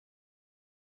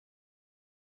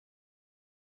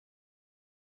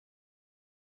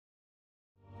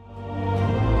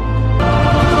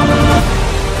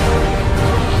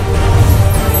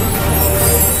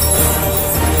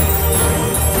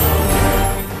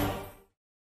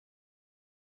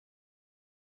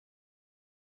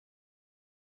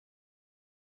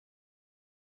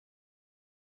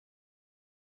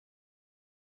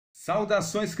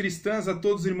Saudações cristãs a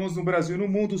todos os irmãos no Brasil e no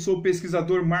mundo. Sou o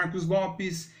pesquisador Marcos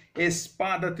Lopez,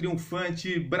 Espada,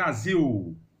 Triunfante,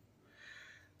 Brasil.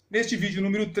 Neste vídeo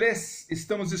número 3,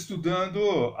 estamos estudando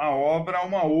a obra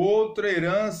Uma Outra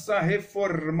Herança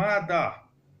Reformada.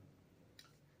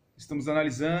 Estamos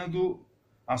analisando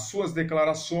as suas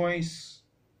declarações,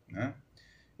 né?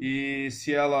 E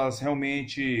se elas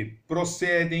realmente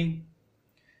procedem,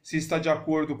 se está de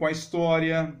acordo com a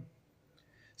história,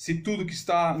 se tudo que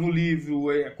está no livro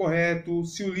é correto,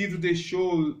 se o livro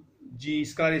deixou de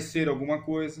esclarecer alguma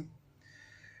coisa.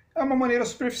 É uma maneira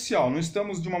superficial, não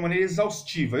estamos de uma maneira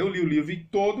exaustiva. Eu li o livro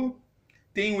todo,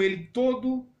 tenho ele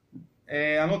todo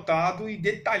anotado e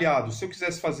detalhado. Se eu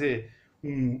quisesse fazer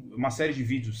uma série de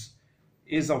vídeos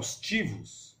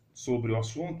exaustivos sobre o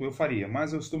assunto, eu faria,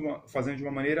 mas eu estou fazendo de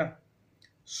uma maneira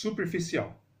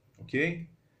superficial, ok?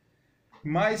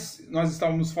 Mas nós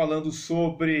estávamos falando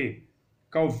sobre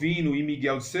Calvino e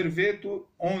Miguel de Serveto,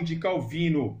 onde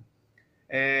Calvino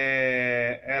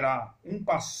era um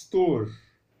pastor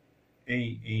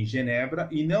em Genebra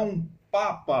e não um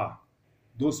papa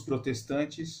dos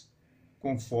protestantes,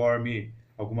 conforme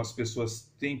algumas pessoas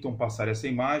tentam passar essa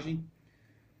imagem,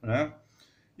 né?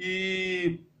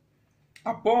 E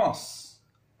após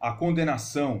a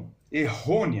condenação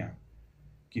errônea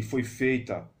que foi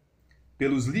feita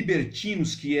pelos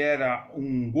libertinos, que era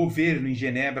um governo em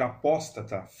Genebra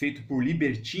apóstata, feito por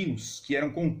libertinos, que eram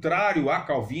contrário a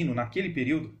Calvino naquele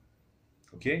período,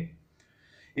 ok?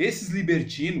 Esses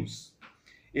libertinos,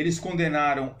 eles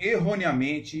condenaram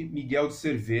erroneamente Miguel de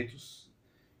Servetos,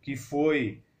 que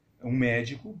foi um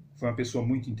médico, foi uma pessoa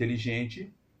muito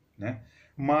inteligente, né?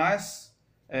 Mas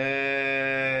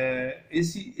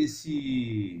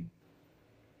esse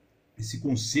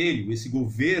conselho, esse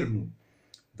governo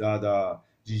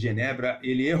de Genebra,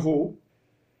 ele errou,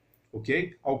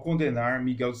 ok? Ao condenar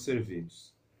Miguel de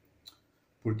Servetos.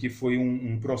 Porque foi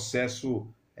um processo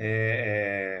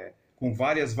com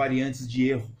várias variantes de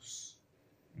erros,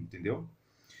 entendeu?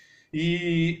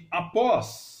 E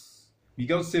após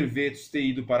Miguel de Servetos ter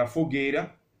ido para a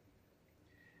fogueira,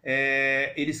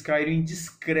 eles caíram em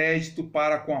descrédito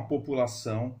para com a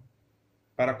população,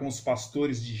 para com os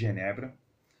pastores de Genebra,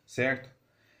 certo?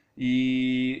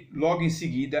 E logo em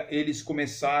seguida eles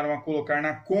começaram a colocar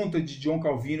na conta de John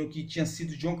Calvino que tinha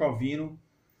sido John Calvino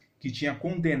que tinha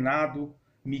condenado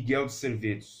Miguel de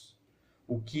Servetos,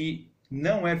 o que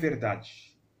não é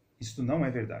verdade. Isto não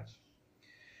é verdade.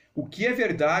 O que é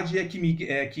verdade é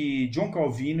que John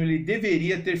Calvino ele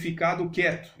deveria ter ficado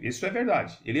quieto. Isso é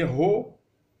verdade. Ele errou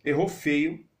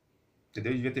feio,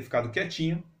 entendeu? Ele devia ter ficado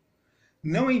quietinho,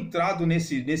 não entrado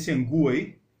nesse angu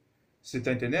aí, você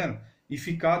está entendendo? E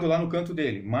ficado lá no canto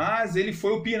dele. Mas ele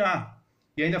foi opinar.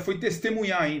 E ainda foi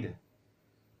testemunhar ainda.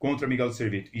 Contra Miguel de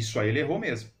Serveto. Isso aí ele errou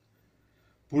mesmo.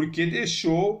 Porque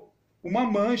deixou uma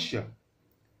mancha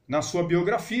na sua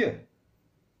biografia.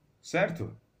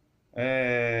 Certo?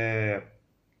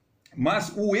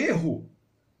 Mas o erro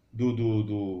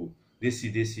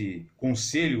desse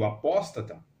conselho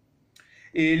apóstata,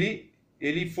 ele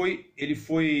foi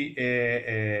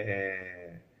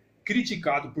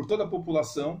criticado por toda a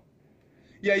população.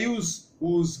 E aí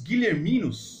os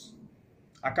guilherminos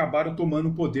acabaram tomando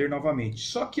o poder novamente.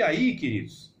 Só que aí,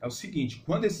 queridos, é o seguinte,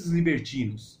 quando esses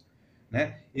libertinos,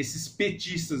 né, esses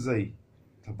petistas aí,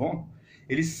 tá bom?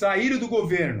 Eles saíram do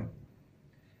governo,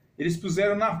 eles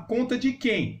puseram na conta de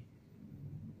quem?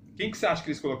 Quem que você acha que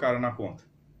eles colocaram na conta?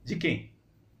 De quem?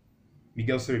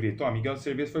 Miguel Serveto. Miguel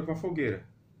Serveto foi para a fogueira.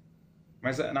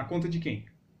 Mas na conta de quem?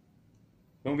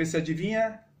 Vamos ver se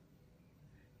adivinha?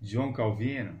 John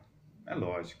Calvino. É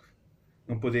lógico.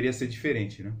 Não poderia ser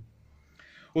diferente, né?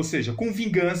 Ou seja, com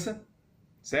vingança,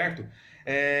 certo?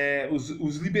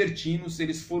 Os libertinos,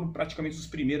 eles foram praticamente os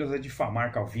primeiros a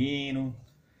difamar Calvino,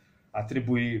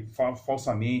 atribuir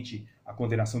falsamente a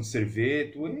condenação de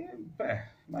Serveto.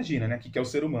 Imagina, né? O que é o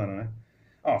ser humano, né?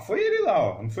 Foi ele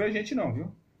lá, não foi a gente não,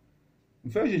 viu?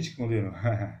 Não foi a gente que condenou.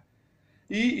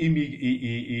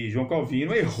 E João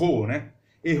Calvino errou, né?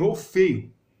 Errou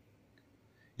feio.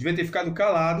 Devia ter ficado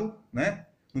calado, né?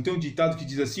 Não tem um ditado que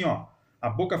diz assim, a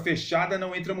boca fechada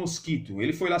não entra mosquito.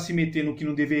 Ele foi lá se meter no que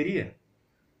não deveria.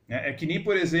 É que nem,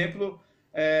 por exemplo,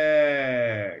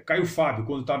 Caio Fábio,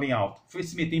 quando estava em alta. Foi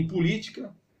se meter em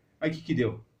política, aí o que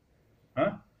deu?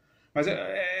 Mas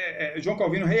João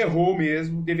Calvino errou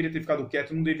mesmo, deveria ter ficado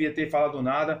quieto, não deveria ter falado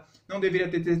nada, não deveria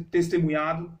ter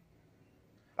testemunhado.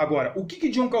 Agora, o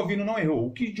que João Calvino não errou?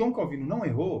 O que João Calvino não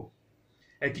errou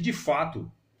é que, de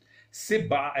fato,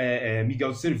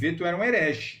 Miguel de Serveto era um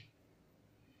herege,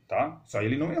 tá? Só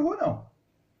ele não errou, não,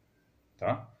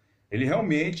 tá? Ele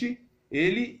realmente,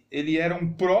 ele era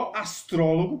um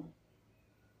pró-astrólogo,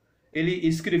 ele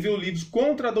escreveu livros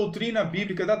contra a doutrina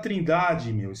bíblica da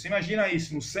Trindade, meu. Você imagina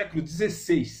isso, no século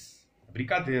XVI.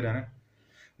 Brincadeira, né?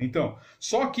 Então,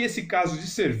 só que esse caso de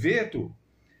Serveto,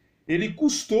 ele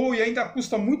custou e ainda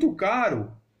custa muito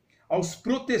caro aos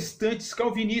protestantes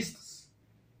calvinistas.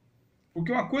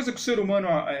 Porque uma coisa que o ser humano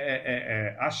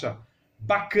acha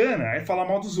bacana é falar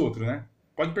mal dos outros, né?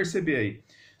 Pode perceber aí.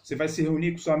 Você vai se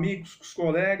reunir com os amigos, com os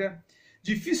colegas,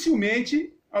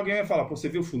 dificilmente alguém vai falar, pô, você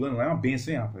viu fulano lá, é uma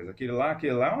benção, hein, rapaz? Aquele lá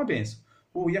é uma benção.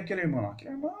 Pô, e aquela irmã lá?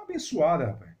 Aquela irmã é uma abençoada,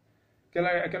 rapaz.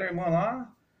 Aquela irmã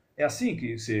lá, é assim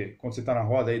que você, quando você tá na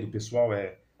roda aí do pessoal,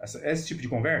 esse tipo de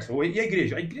conversa? E a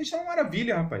igreja? A igreja é uma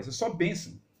maravilha, rapaz, é só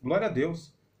bênção. Glória a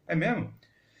Deus. É mesmo?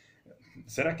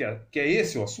 Será que é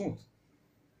esse o assunto?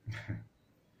 O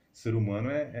ser humano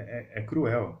é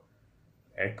cruel.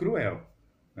 É cruel,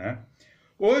 né?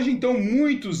 Hoje, então,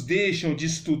 muitos deixam de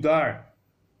estudar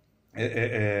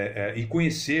e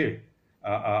conhecer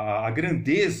a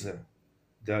grandeza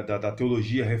da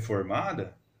teologia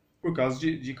reformada por causa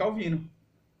de Calvino.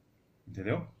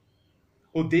 Entendeu?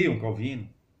 Odeiam Calvino.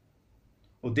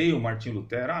 Odeiam Martim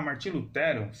Lutero. Ah, Martim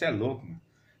Lutero, você é louco, mano.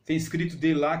 Tem escrito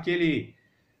dele lá que ele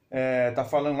tá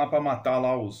falando lá para matar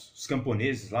lá os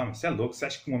camponeses lá. Mas você é louco, você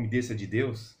acha que um homem desse é de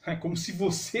Deus? É como se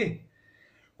você,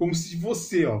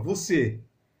 você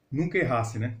nunca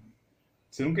errasse, né?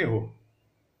 Você nunca errou.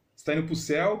 Você está indo para o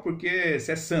céu porque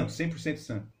você é santo, 100%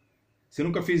 santo. Você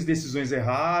nunca fez decisões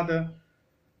erradas,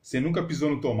 você nunca pisou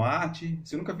no tomate,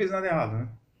 você nunca fez nada errado, né?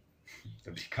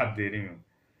 É brincadeira, hein, meu?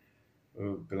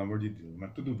 Oh, pelo amor de Deus,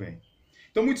 mas tudo bem.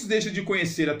 Então muitos deixam de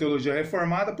conhecer a teologia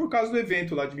reformada por causa do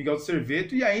evento lá de Miguel de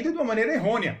Serveto e ainda de uma maneira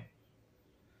errônea.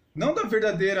 Não da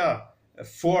verdadeira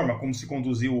forma como se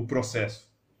conduziu o processo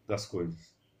das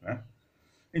coisas, né?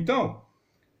 Então,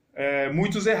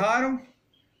 muitos erraram,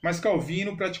 mas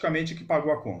Calvino praticamente que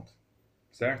pagou a conta,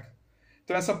 certo?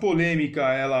 Então essa polêmica,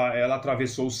 ela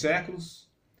atravessou os séculos,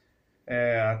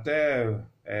 até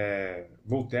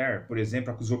Voltaire, por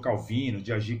exemplo, acusou Calvino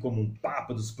de agir como um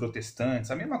papa dos protestantes,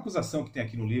 a mesma acusação que tem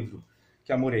aqui no livro,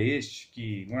 que amor é este,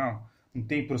 que não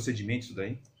tem procedimento isso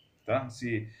daí, tá?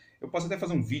 Eu posso até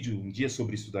fazer um vídeo um dia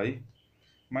sobre isso daí,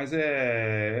 mas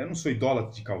eu não sou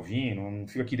idólatra de Calvino, não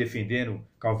fico aqui defendendo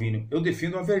Calvino, eu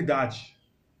defendo a verdade,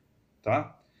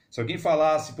 tá? Se alguém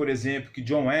falasse, por exemplo, que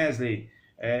John Wesley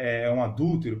é um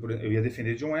adúltero, eu ia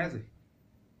defender John Wesley,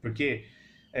 porque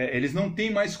eles não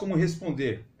têm mais como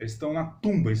responder, eles estão na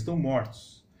tumba, eles estão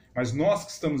mortos, mas nós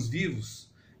que estamos vivos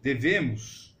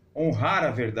devemos honrar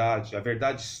a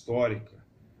verdade histórica,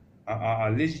 a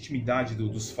legitimidade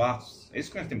dos fatos, é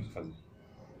isso que nós temos que fazer,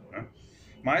 né?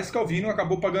 Mas Calvino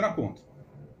acabou pagando a conta,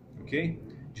 ok?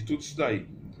 De tudo isso daí.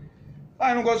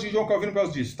 Ah, eu não gosto de João Calvino por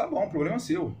causa disso. Tá bom, problema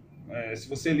seu. Se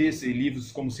você lesse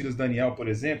livros como Silas Daniel, por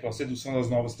exemplo, A Sedução das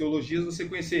Novas Teologias, você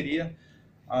conheceria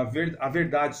a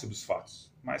verdade sobre os fatos.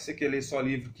 Mas você quer ler só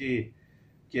livro que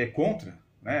é contra,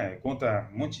 né? Contra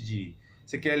um monte de...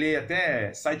 Você quer ler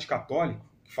até site católico,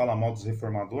 que fala mal dos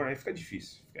reformadores, aí fica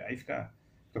difícil. Aí fica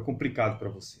complicado para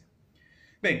você.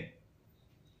 Bem,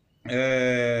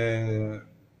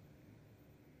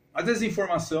 a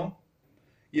desinformação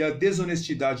e a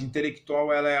desonestidade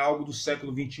intelectual, ela é algo do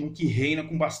século XXI que reina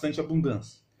com bastante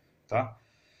abundância, tá?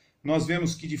 Nós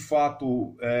vemos que, de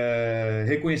fato,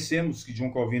 reconhecemos que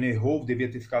John Calvino errou,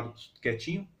 devia ter ficado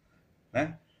quietinho,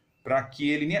 né? Para que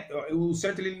ele... O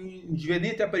certo, ele não devia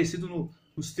nem ter aparecido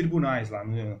nos tribunais, lá,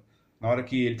 na hora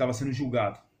que ele estava sendo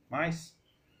julgado. Mas,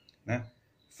 né,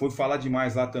 foi falar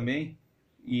demais lá também,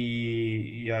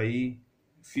 e aí,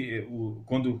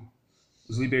 quando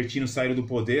os libertinos saíram do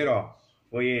poder, ó,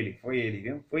 foi ele,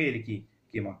 viu? Foi ele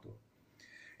que matou.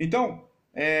 Então,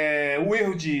 o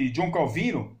erro de John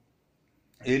Calvino,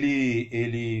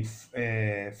 ele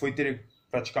foi ter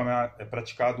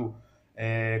praticado,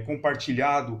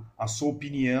 compartilhado a sua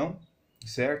opinião,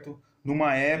 certo?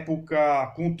 Numa época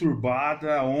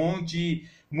conturbada, onde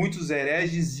muitos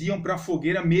hereges iam para a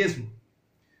fogueira mesmo.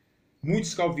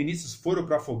 Muitos calvinistas foram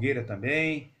para a fogueira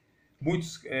também.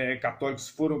 Muitos católicos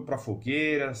foram para a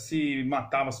fogueira, se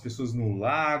matavam as pessoas no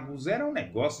lagos, era um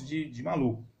negócio de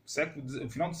maluco. O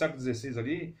final do século XVI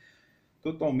ali,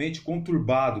 totalmente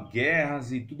conturbado,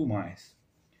 guerras e tudo mais.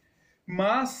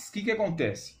 Mas, o que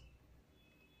acontece?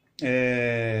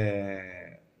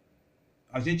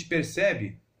 A gente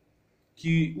percebe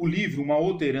que o livro, Uma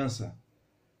Outra Herança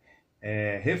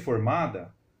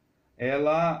Reformada,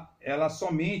 ela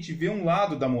somente vê um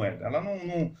lado da moeda, ela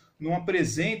não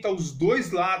apresenta os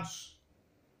dois lados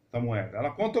da moeda.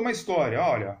 Ela conta uma história.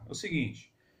 Olha, é o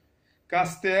seguinte: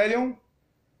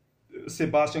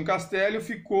 Sebastian Castellio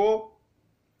ficou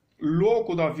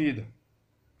louco da vida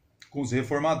com os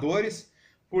reformadores,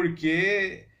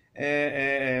 porque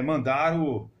mandaram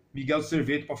o Miguel do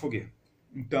Cerveto para a fogueira.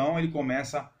 Então ele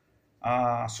começa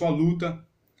a sua luta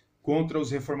contra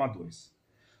os reformadores.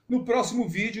 No próximo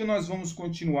vídeo nós vamos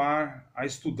continuar a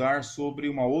estudar sobre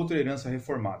uma outra herança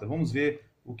reformada. Vamos ver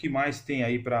o que mais tem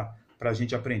aí para a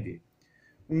gente aprender.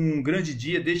 Um grande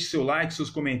dia, deixe seu like, seus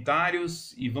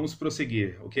comentários e vamos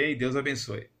prosseguir, ok? Deus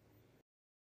abençoe.